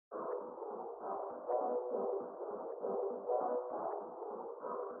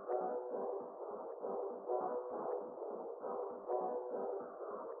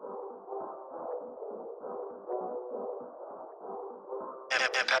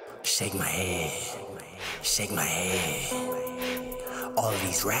Shake my head, shake my head. All of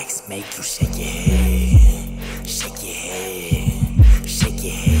these racks make you shake your head, shake your head, shake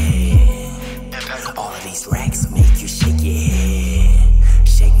your head. All of these racks make you shake your head,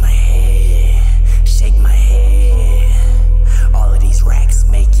 shake my head, shake my head. All of these racks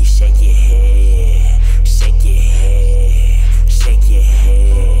make you shake your head, shake your head, shake your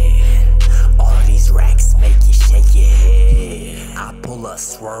head. All of these racks make you shake your head. I pull a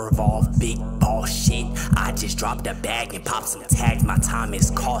swerve off big ball shit. I just dropped a bag and pop some tags. My time is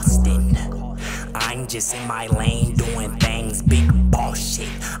costing. I'm just in my lane doing things, big ball shit.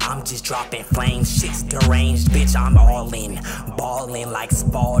 I'm just dropping flames, shit's deranged, bitch. I'm all in, ballin' like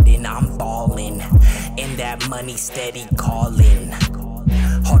Spalding. I'm ballin', and that money steady calling.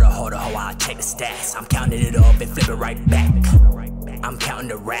 Hold up, I'll check the stats. I'm counting it up and flip it right back. I'm counting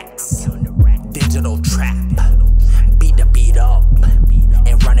the racks, digital trap. Beat the beat up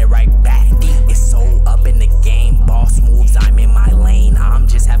and run it right back. It's so up in the game, boss moves, I'm in my lane. I'm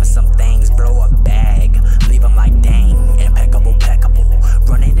just having some things, blow a bag, leave them like dang, impeccable, impeccable.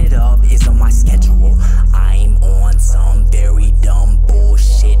 Running it up is on my schedule. I'm on some very dumb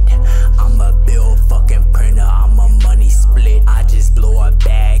bullshit. I'm a bill fucking printer, I'm a money split. I just blow a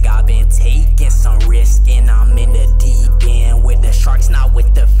bag, I've been taking some risk, and I'm in the deep end with the sharks, not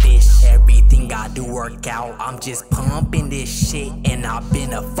with the fish. Everything I do work out, I'm just pumping this shit, and I've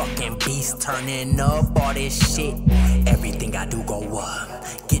been a fucking beast, turning up all this shit. Everything I do go up,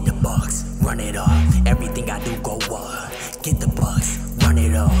 get the bucks, run it up. Everything I do go up, get the bucks, run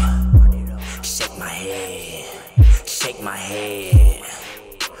it up. Shake my head, shake my head.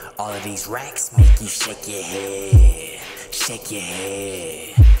 All of these racks make you shake your head, shake your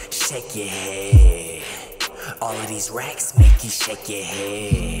head, shake your head. All of these racks make you shake your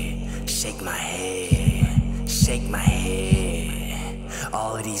head, shake my head, shake my head.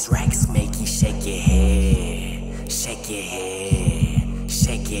 All of these racks make you shake your head, shake your head,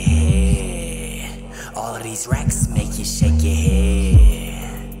 shake your head. All of these racks make you shake your head.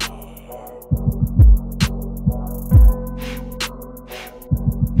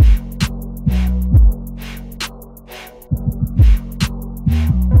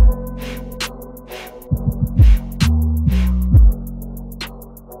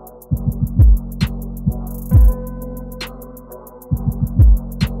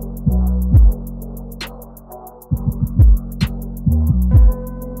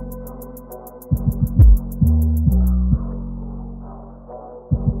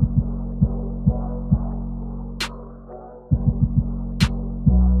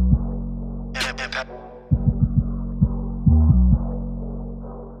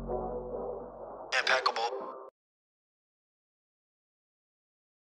 Impeccable.